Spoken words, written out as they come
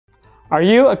Are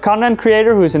you a content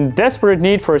creator who is in desperate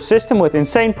need for a system with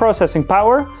insane processing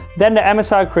power? Then the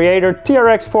MSI Creator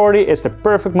TRX40 is the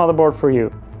perfect motherboard for you.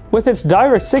 With its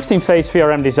direct 16-phase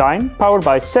VRM design, powered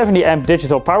by 70 amp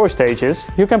digital power stages,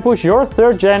 you can push your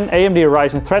 3rd gen AMD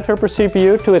Ryzen Threadripper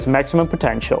CPU to its maximum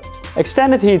potential.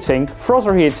 Extended heatsink,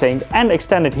 Frozr heatsink and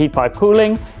extended heat pipe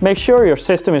cooling make sure your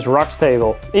system is rock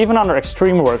stable, even under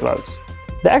extreme workloads.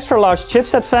 The extra-large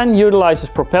chipset fan utilizes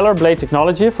propeller blade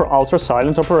technology for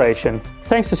ultra-silent operation.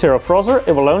 Thanks to Zero Frozr,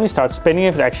 it will only start spinning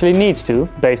if it actually needs to,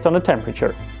 based on the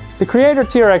temperature. The Creator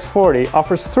TRX40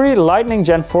 offers 3 Lightning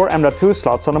Gen 4 M.2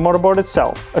 slots on the motherboard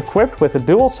itself, equipped with a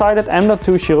dual-sided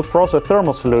M.2 Shield Frozr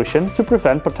thermal solution to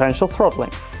prevent potential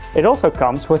throttling. It also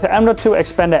comes with the M.2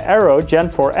 Expanded Aero Gen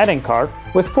 4 add-in card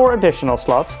with 4 additional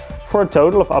slots for a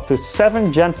total of up to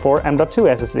 7 Gen 4 M.2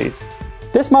 SSDs.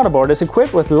 This motherboard is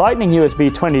equipped with Lightning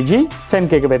USB 20G,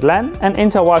 10GB LAN and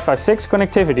Intel Wi-Fi 6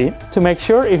 connectivity to make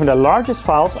sure even the largest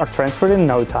files are transferred in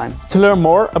no time. To learn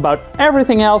more about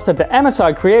everything else that the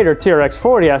MSI Creator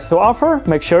TRX40 has to offer,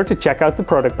 make sure to check out the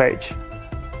product page.